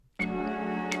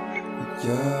Just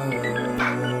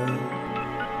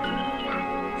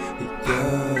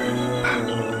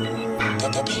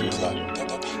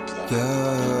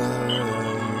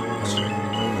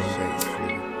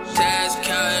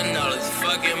counting all this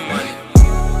fucking money.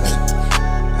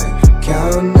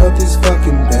 Counting up these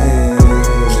fucking bands.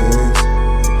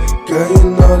 Girl, you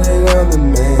know that I'm the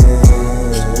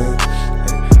man.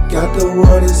 Got the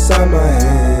world inside my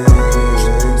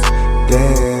hands.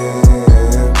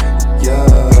 Damn,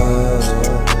 yeah.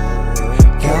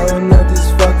 Counting up these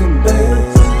fucking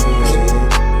bands.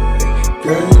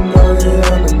 Girl, you know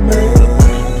that I'm the man.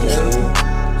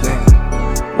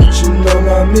 What you know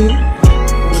about me?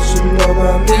 What you know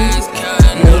about me?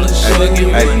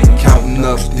 Counting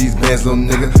up these bands, little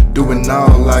nigga. Doing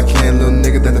all I can, little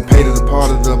nigga. That the paid is a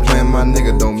part of the plan, my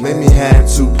nigga. Don't make me have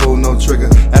to pull no trigger.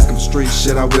 Asking for street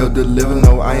shit, I will deliver.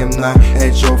 No, I am not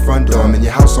at your front door. I'm in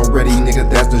your house already, nigga.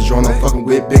 That's the joint. I'm fucking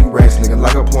with big racks, nigga,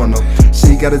 like a porno.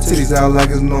 She got her titties out like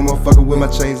it's normal. Fucking with my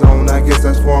chains on, I guess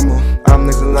that's formal. I'm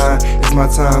next in line, it's my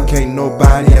time. Can't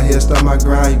nobody out here stop my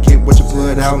grind. You get what you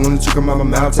put out. When the truth come out my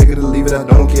mouth, take it or leave it. I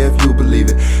don't care if you believe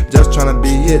it. Just tryna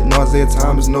be it. Nausea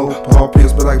time is no Paul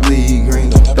Pierce, but like Lee Green.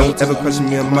 Don't ever question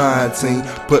me on my team.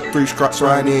 Put 3 scraps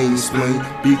right in your spleen,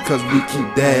 because we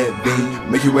keep that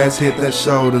beam. Make your ass hit that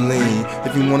shoulder lean.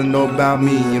 If you wanna know about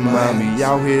me and mommy,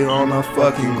 out here on our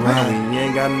fucking grind. We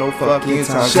ain't got no fucking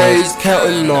time. Shades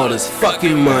counting all this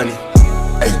fucking money.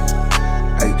 Ay,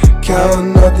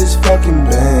 counting up these fucking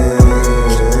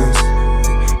bands.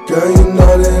 Girl, you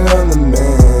know that I'm the man.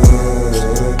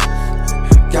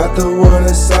 Got the world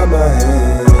inside my hands.